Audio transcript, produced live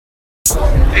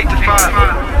8 to 5.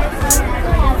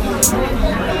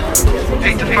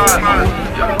 8 to 5.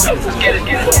 Let's get it.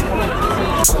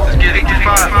 Let's get 8 to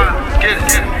 5. Get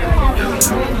it.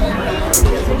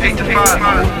 8 to 5.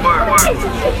 Word.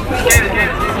 Let's get it.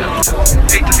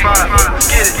 8 to 5. Let's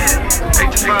get it.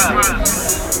 8 to 5.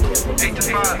 8 to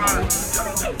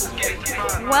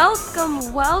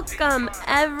 5. Welcome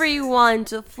everyone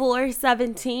to Floor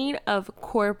 17 of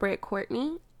Corporate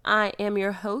Courtney. I am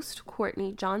your host,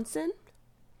 Courtney Johnson.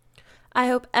 I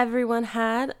hope everyone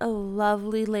had a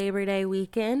lovely Labor Day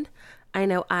weekend. I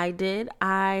know I did.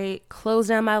 I closed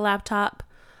down my laptop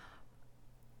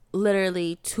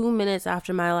literally 2 minutes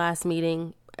after my last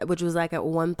meeting, which was like at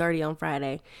 1:30 on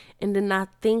Friday, and did not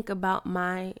think about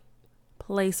my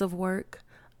place of work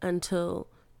until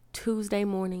Tuesday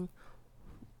morning,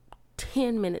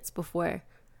 10 minutes before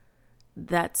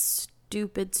that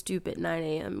stupid 9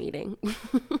 a.m. meeting.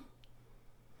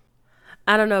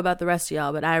 I don't know about the rest of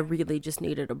y'all, but I really just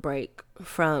needed a break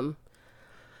from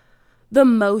the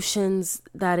motions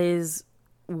that is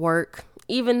work.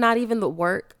 Not even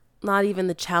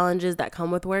the challenges that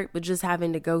come with work, but just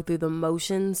having to go through the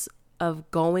motions of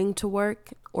going to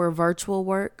work or virtual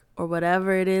work or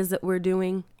whatever it is that we're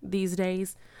doing these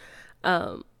days.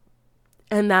 And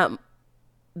that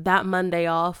Monday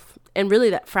off, and really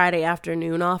that Friday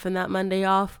afternoon off and that Monday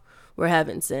off were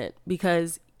heaven sent,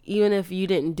 because even if you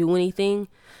didn't do anything,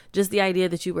 just the idea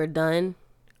that you were done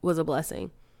was a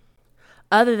blessing.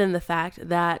 Other than the fact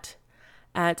that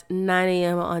at 9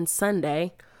 a.m. on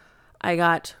Sunday, I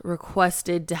got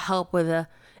requested to help with a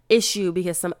issue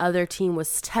because some other team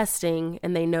was testing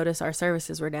and they noticed our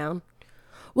services were down.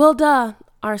 Well, duh,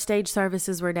 our stage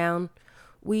services were down.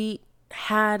 We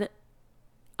had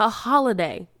a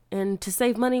holiday, and to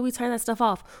save money, we turn that stuff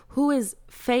off. Who is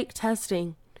fake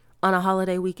testing on a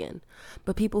holiday weekend?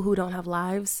 But people who don't have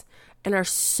lives and are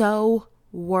so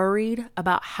worried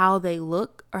about how they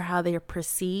look or how they are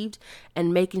perceived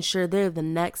and making sure they're the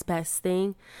next best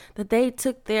thing, that they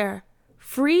took their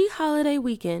free holiday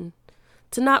weekend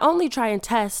to not only try and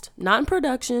test, not in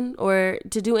production or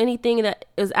to do anything that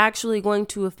is actually going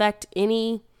to affect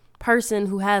any person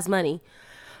who has money,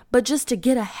 but just to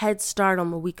get a head start on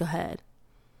the week ahead.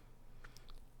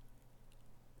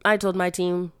 I told my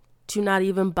team to not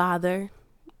even bother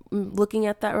looking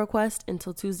at that request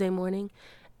until Tuesday morning.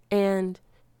 And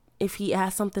if he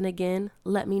asks something again,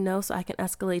 let me know so I can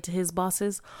escalate to his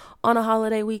bosses on a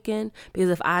holiday weekend. Because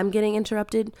if I'm getting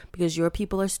interrupted because your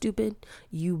people are stupid,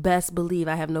 you best believe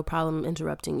I have no problem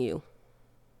interrupting you.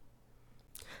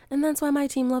 And that's why my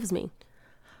team loves me.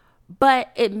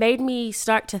 But it made me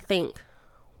start to think,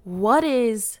 what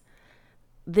is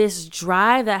this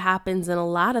drive that happens in a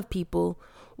lot of people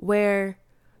where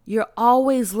you're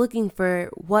always looking for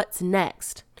what's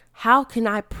next? How can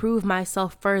I prove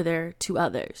myself further to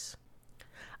others?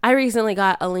 I recently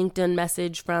got a LinkedIn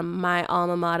message from my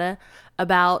alma mater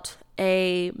about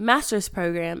a master's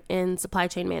program in supply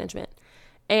chain management.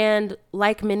 And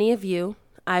like many of you,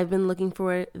 I've been looking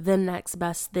for the next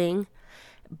best thing,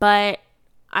 but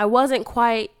I wasn't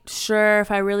quite sure if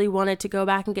I really wanted to go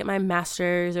back and get my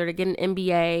master's or to get an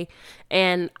MBA.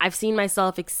 And I've seen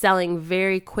myself excelling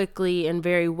very quickly and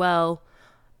very well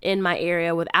in my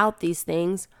area without these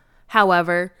things.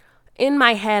 However, in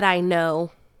my head, I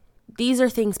know these are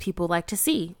things people like to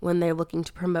see when they're looking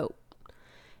to promote.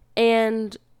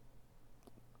 And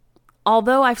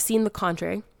although I've seen the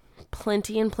contrary,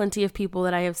 plenty of people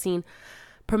that I have seen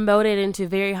promoted into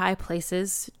very high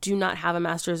places do not have a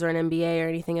master's or an MBA or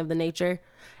anything of the nature.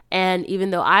 And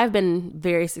even though I've been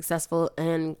very successful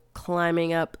in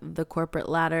climbing up the corporate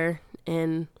ladder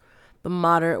in the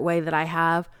moderate way that I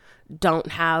have,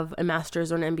 don't have a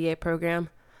master's or an MBA program,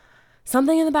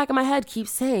 something in the back of my head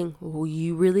keeps saying, well,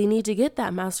 you really need to get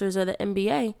that master's or the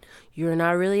MBA. You're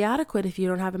not really adequate if you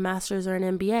don't have a master's or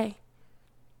an MBA.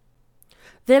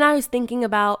 Then I was thinking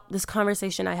about this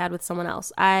conversation I had with someone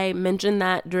else. I mentioned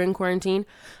that during quarantine,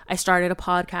 I started a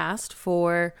podcast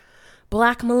for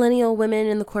Black millennial women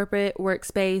in the corporate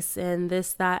workspace and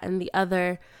this, that, and the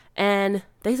other. And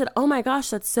they said, oh my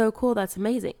gosh, that's so cool. That's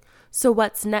amazing. So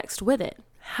what's next with it?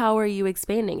 How are you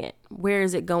expanding it? Where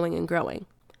is it going and growing?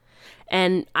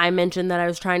 And I mentioned that I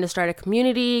was trying to start a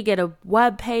community, get a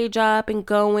web page up and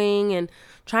going and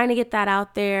trying to get that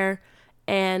out there.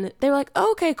 And they were like,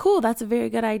 oh, okay, cool. That's a very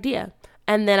good idea.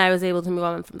 And then I was able to move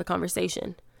on from the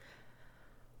conversation.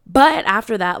 But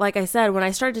after that, like I said, when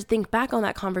I started to think back on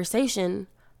that conversation,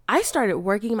 I started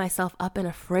working myself up in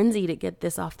a frenzy to get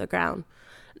this off the ground.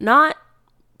 Not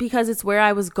because it's where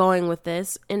I was going with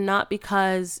this, and not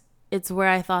because it's where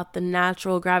I thought the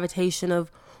natural gravitation of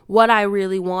what I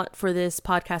really want for this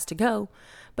podcast to go,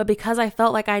 but because I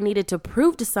felt like I needed to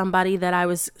prove to somebody that I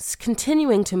was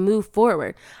continuing to move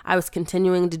forward. I was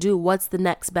continuing to do what's the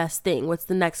next best thing, what's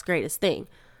the next greatest thing.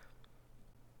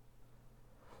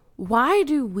 Why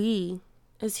do we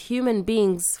as human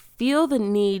beings feel the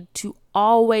need to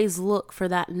always look for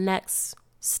that next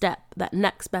step, that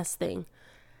next best thing?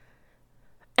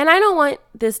 And I don't want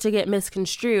this to get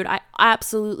misconstrued. I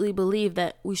absolutely believe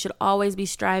that we should always be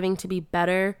striving to be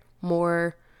better,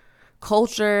 more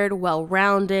cultured,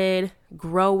 well-rounded,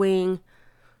 growing,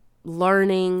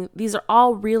 learning. These are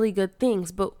all really good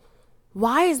things. But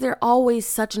why is there always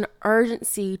such an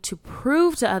urgency to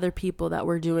prove to other people that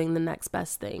we're doing the next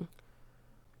best thing?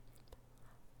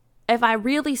 If I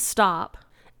really stop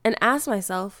and ask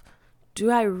myself, do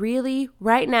I really,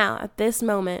 right now, at this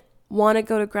moment, want to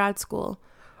go to grad school?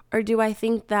 Or do I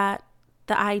think that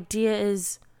the idea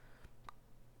is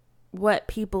what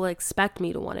people expect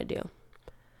me to want to do?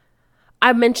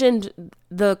 I mentioned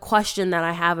the question that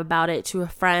I have about it to a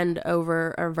friend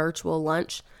over a virtual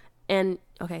lunch. And,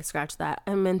 okay, scratch that.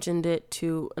 I mentioned it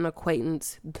to an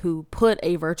acquaintance who put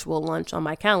a virtual lunch on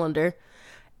my calendar.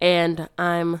 And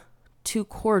I'm too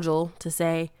cordial to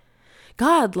say,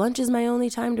 God, lunch is my only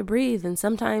time to breathe. And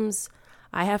sometimes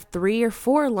I have 3 or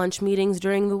 4 lunch meetings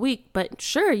during the week, but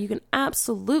sure, you can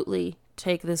absolutely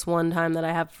take this one time that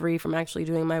I have free from actually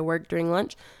doing my work during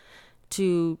lunch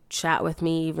to chat with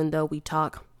me, even though we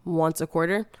talk once a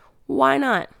quarter. Why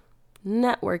not?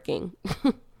 Networking.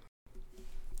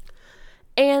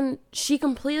 And she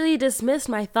completely dismissed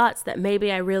my thoughts that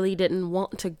maybe I really didn't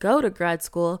want to go to grad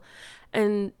school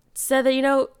and said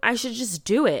that, I should just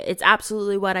do it. It's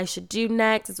absolutely what I should do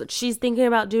next. It's what she's thinking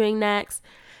about doing next.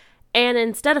 And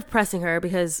instead of pressing her,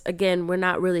 because again, we're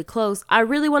not really close, I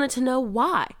really wanted to know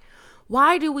why.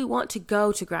 Why do we want to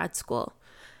go to grad school?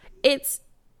 It's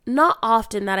not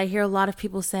often that I hear a lot of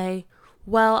people say,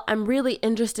 well, I'm really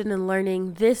interested in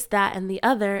learning this, that, and the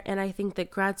other, and I think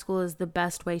that grad school is the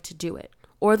best way to do it,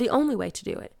 or the only way to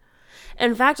do it.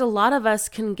 In fact, a lot of us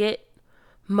can get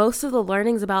most of the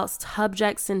learnings about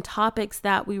subjects and topics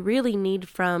that we really need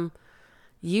from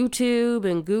YouTube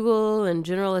and Google and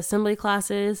General Assembly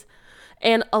classes.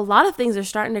 And a lot of things are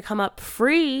starting to come up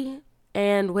free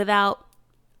and without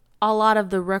a lot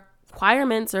of the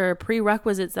requirements or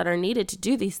prerequisites that are needed to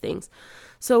do these things.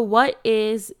 So what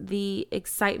is the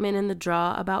excitement and the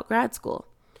draw about grad school?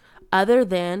 Other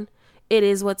than it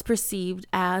is what's perceived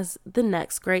as the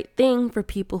next great thing for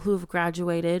people who've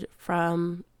graduated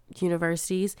from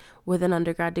universities with an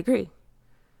undergrad degree.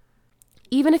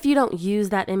 Even if you don't use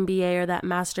that MBA or that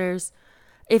master's,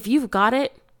 if you've got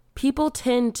it, people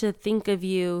tend to think of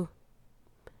you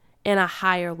in a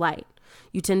higher light.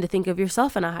 You tend to think of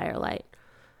yourself in a higher light.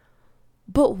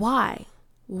 But why?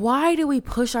 Why do we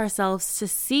push ourselves to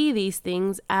see these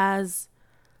things as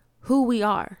who we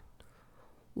are?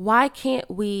 Why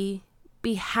can't we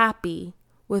be happy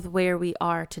with where we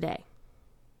are today?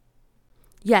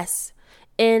 Yes,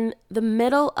 in the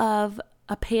middle of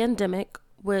a pandemic,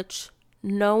 which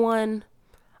no one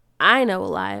I know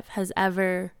alive has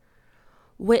ever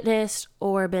witnessed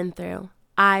or been through,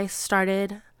 I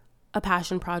started a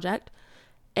passion project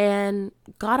and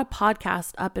got a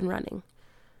podcast up and running.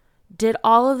 Did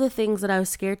all of the things that I was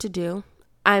scared to do.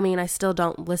 I mean, I still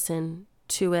don't listen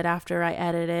to it after I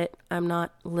edit it. I'm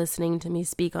not listening to me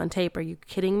speak on tape. Are you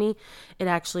kidding me? It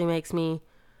actually makes me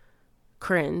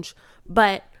cringe.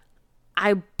 But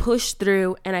I pushed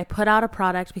through and I put out a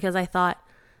product because I thought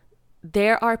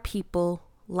there are people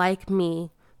like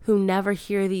me who never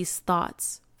hear these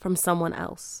thoughts from someone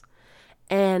else.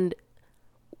 And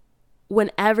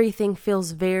when everything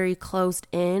feels very closed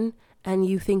in and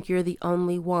you think you're the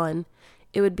only one,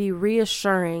 it would be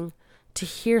reassuring to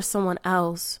hear someone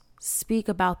else speak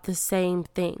about the same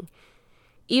thing.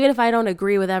 Even if I don't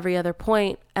agree with every other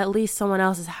point, at least someone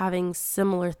else is having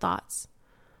similar thoughts.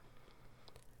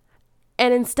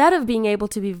 And instead of being able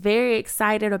to be very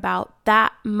excited about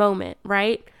that moment,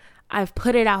 right? I've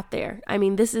put it out there. I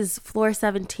mean, this is floor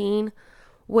 17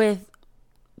 with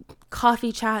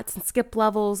coffee chats and skip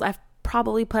levels. I've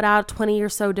probably put out 20 or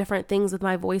so different things with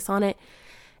my voice on it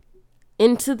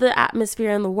into the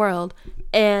atmosphere in the world.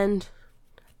 And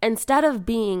instead of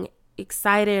being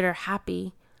excited or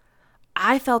happy,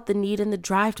 I felt the need and the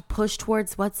drive to push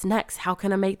towards what's next. How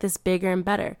can I make this bigger and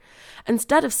better?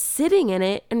 Instead of sitting in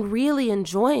it and really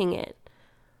enjoying it.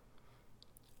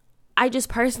 I just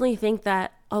personally think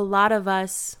that a lot of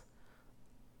us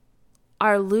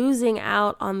are losing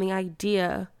out on the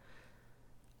idea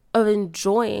of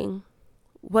enjoying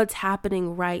what's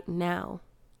happening right now.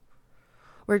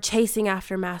 We're chasing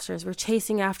after masters. We're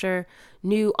chasing after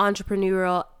new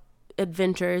entrepreneurial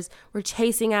adventures. We're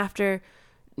chasing after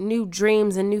new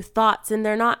dreams and new thoughts, and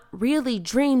they're not really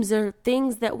dreams. They're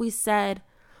things that we said,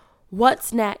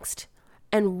 what's next?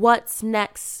 And what's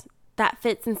next that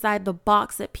fits inside the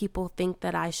box that people think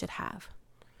that I should have.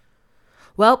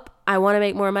 Well, I want to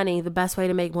make more money. The best way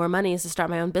to make more money is to start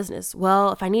my own business.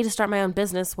 Well, if I need to start my own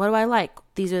business, what do I like?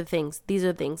 These are the things. These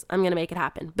are the things. I'm going to make it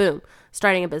happen. Boom.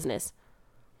 Starting a business.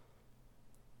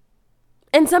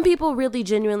 And some people really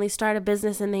genuinely start a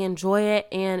business and they enjoy it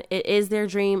and it is their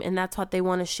dream and that's what they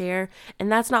want to share.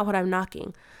 And that's not what I'm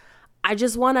knocking. I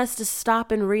just want us to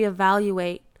stop and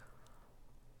reevaluate.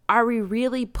 Are we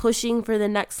really pushing for the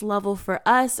next level for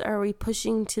us? Or are we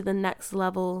pushing to the next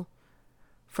level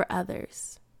for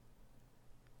others?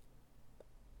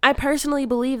 I personally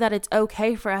believe that it's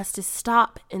okay for us to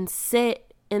stop and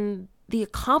sit in the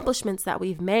accomplishments that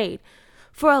we've made.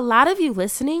 For a lot of you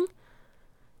listening,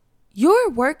 you're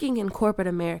working in corporate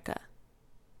America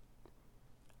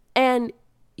and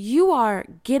you are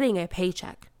getting a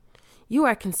paycheck. You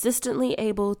are consistently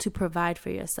able to provide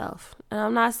for yourself. And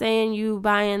I'm not saying you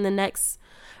buying the next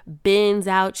Benz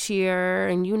out here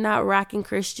and you not rocking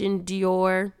Christian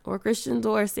Dior or Christian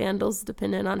Dior sandals,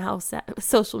 depending on how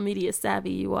social media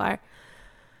savvy you are.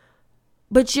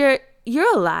 But you're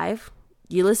alive.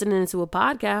 You're listening to a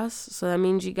podcast, so that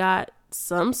means you got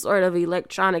some sort of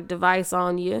electronic device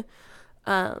on you.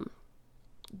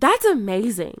 That's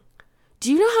amazing.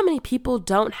 Do you know how many people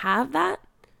don't have that?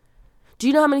 Do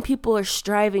you know how many people are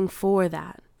striving for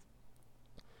that?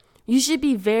 You should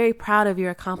be very proud of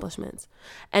your accomplishments.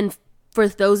 And for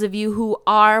those of you who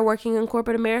are working in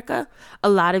corporate America, a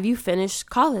lot of you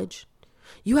finished college.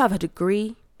 You have a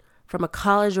degree from a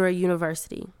college or a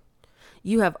university.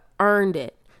 You have earned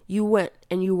it. You went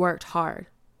and you worked hard.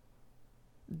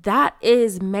 That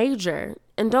is major.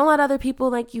 And don't let other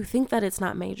people make you think that it's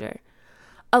not major.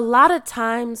 A lot of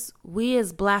times we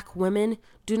as Black women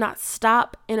do not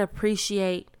stop and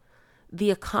appreciate the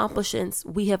accomplishments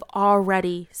we have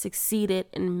already succeeded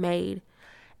and made.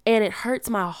 And it hurts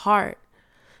my heart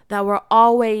that we're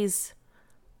always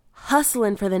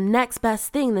hustling for the next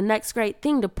best thing, the next great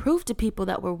thing to prove to people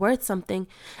that we're worth something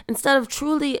instead of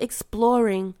truly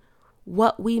exploring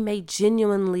what we may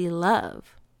genuinely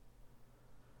love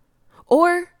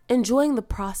or enjoying the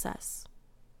process.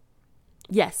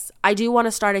 Yes, I do want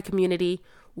to start a community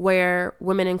where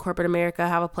women in corporate America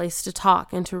have a place to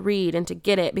talk and to read and to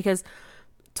get it, because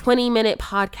 20-minute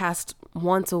podcast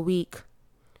once a week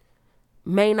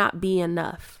may not be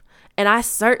enough. And I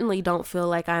certainly don't feel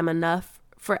like I'm enough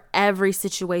for every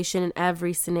situation and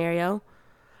every scenario.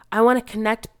 I want to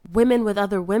connect women with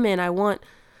other women. I want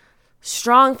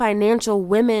strong financial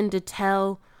women to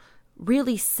tell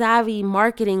really savvy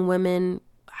marketing women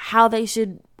how they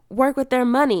should work with their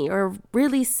money, or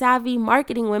really savvy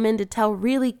marketing women to tell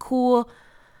really cool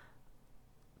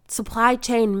supply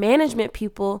chain management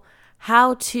people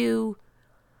how to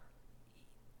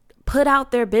put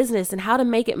out their business and how to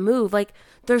make it move. Like,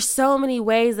 there's so many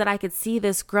ways that I could see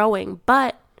this growing,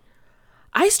 but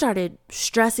I started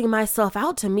stressing myself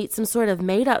out to meet some sort of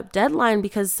made up deadline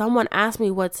because someone asked me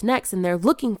what's next and they're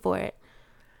looking for it.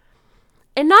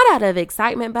 And not out of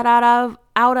excitement, but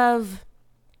out of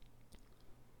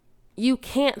you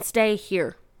can't stay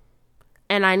here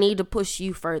and I need to push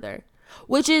you further,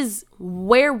 which is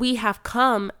where we have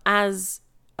come as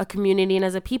a community and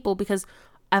as a people, because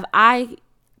if I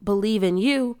believe in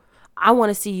you, I want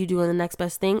to see you doing the next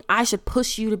best thing. I should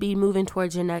push you to be moving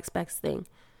towards your next best thing.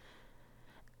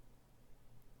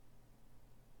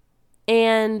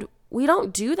 And we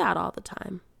don't do that all the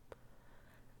time.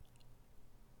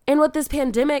 And what this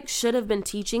pandemic should have been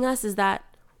teaching us is that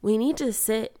we need to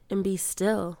sit and be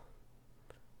still.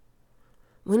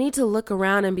 We need to look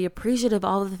around and be appreciative of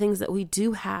all of the things that we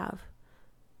do have.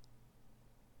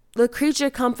 The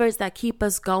creature comforts that keep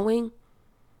us going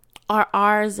are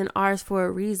ours and ours for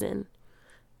a reason.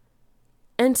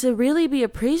 And to really be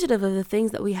appreciative of the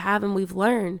things that we have and we've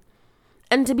learned.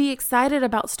 And to be excited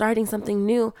about starting something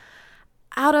new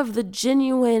out of the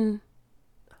genuine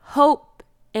hope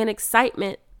and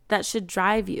excitement that should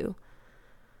drive you.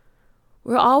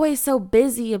 We're always so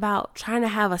busy about trying to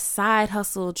have a side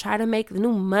hustle, trying to make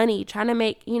new money, trying to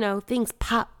make, things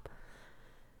pop,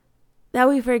 that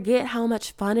we forget how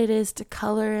much fun it is to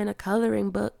color in a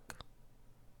coloring book,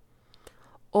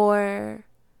 or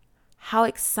how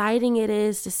exciting it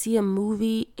is to see a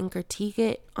movie and critique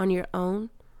it on your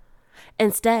own.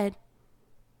 Instead,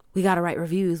 we got to write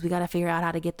reviews. We got to figure out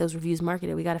how to get those reviews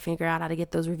marketed. We got to figure out how to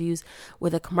get those reviews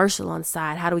with a commercial on the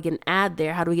side. How do we get an ad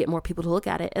there? How do we get more people to look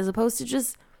at it? As opposed to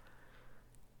just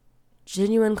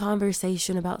genuine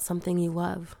conversation about something you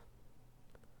love.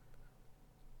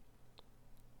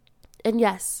 And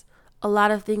yes, A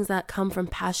lot of things that come from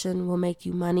passion will make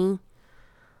you money.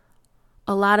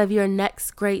 A lot of your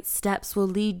next great steps will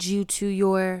lead you to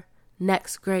your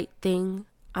next great thing.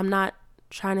 I'm not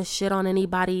trying to shit on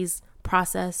anybody's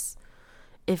process.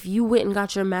 If you went and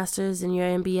got your master's and your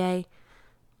MBA,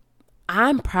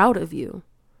 I'm proud of you.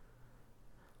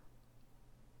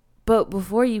 But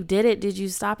before you did it, did you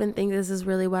stop and think this is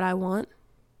really what I want?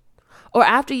 Or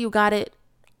after you got it,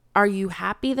 are you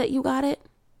happy that you got it?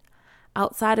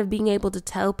 Outside of being able to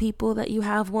tell people that you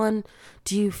have one,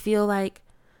 do you feel like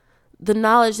the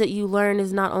knowledge that you learn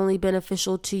is not only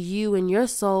beneficial to you and your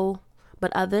soul,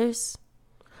 but others?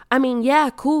 I mean, yeah,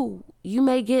 cool. You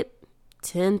may get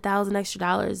 $10,000 extra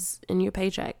dollars in your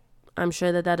paycheck. I'm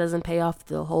sure that doesn't pay off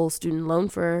the whole student loan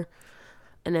for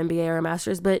an MBA or a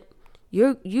master's, but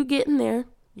you getting there.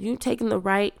 You taking the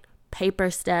right paper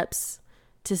steps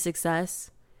to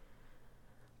success.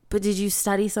 But did you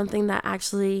study something that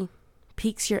actually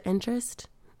piques your interest?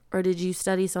 Or did you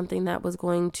study something that was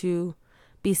going to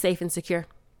be safe and secure?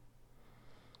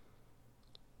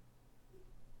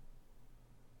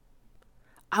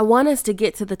 I want us to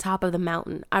get to the top of the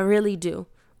mountain. I really do.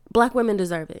 Black women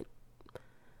deserve it.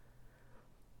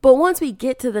 But once we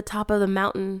get to the top of the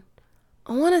mountain,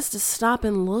 I want us to stop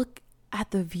and look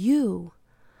at the view.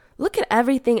 Look at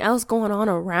everything else going on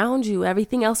around you,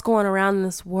 everything else going around in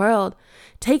this world.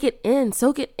 Take it in,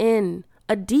 soak it in,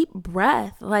 a deep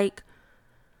breath. Like,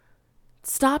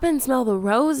 stop and smell the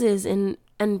roses and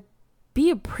be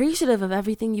appreciative of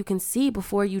everything you can see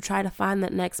before you try to find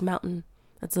that next mountain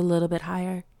that's a little bit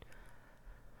higher.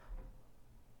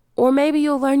 Or maybe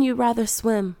you'll learn you'd rather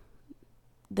swim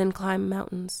than climb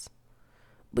mountains.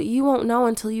 But you won't know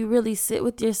until you really sit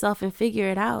with yourself and figure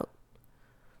it out.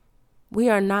 We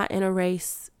are not in a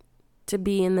race to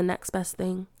be in the next best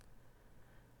thing.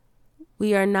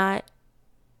 We are not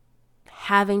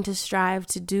having to strive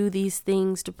to do these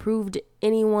things to prove to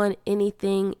anyone,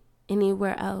 anything,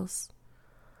 anywhere else.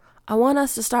 I want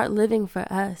us to start living for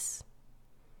us.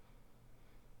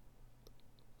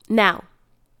 Now,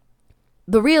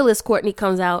 the realist Courtney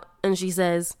comes out and she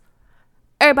says,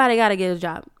 everybody got to get a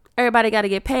job. Everybody got to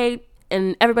get paid,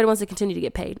 and everybody wants to continue to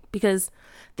get paid because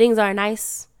things are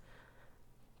nice.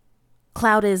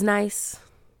 Cloud is nice.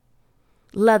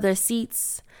 Leather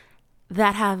seats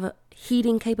that have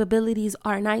heating capabilities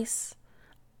are nice.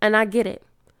 And I get it.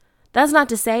 That's not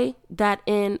to say that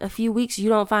in a few weeks you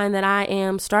don't find that I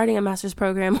am starting a master's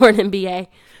program or an MBA,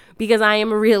 because I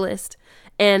am a realist.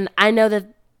 And I know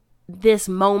that this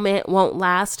moment won't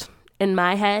last in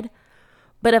my head.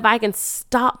 But if I can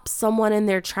stop someone in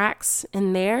their tracks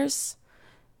and theirs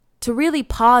to really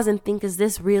pause and think, is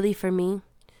this really for me?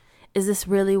 Is this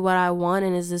really what I want?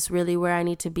 And is this really where I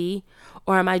need to be?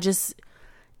 Or am I just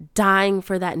dying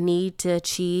for that need to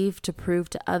achieve, to prove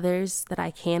to others that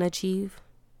I can achieve?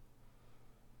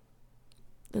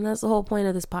 And that's the whole point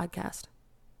of this podcast.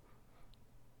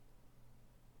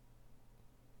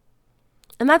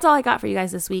 And that's all I got for you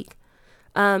guys this week.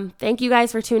 Thank you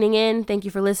guys for tuning in. Thank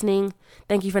you for listening.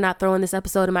 Thank you for not throwing this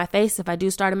episode in my face if I do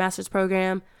start a master's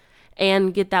program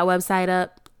and get that website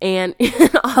up and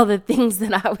all the things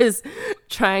that I was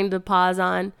trying to pause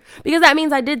on, because that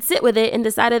means I did sit with it and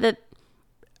decided that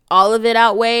all of it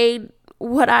outweighed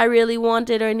what I really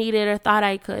wanted or needed or thought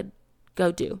I could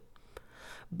go do.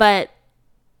 But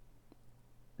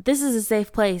this is a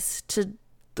safe place to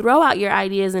throw out your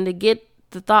ideas and to get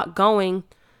the thought going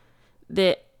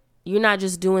that you're not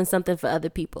just doing something for other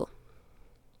people.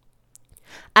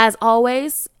 As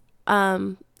always,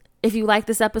 if you like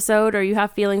this episode or you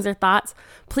have feelings or thoughts,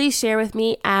 please share with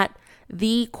me at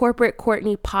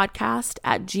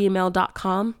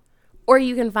thecorporatecourtneypodcast@gmail.com. Or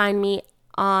you can find me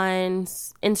on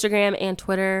Instagram and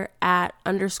Twitter at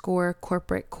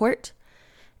 _corporatecourt.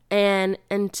 And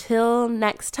until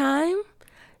next time,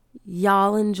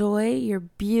 y'all enjoy your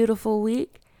beautiful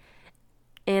week.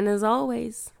 And as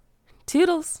always,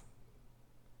 toodles.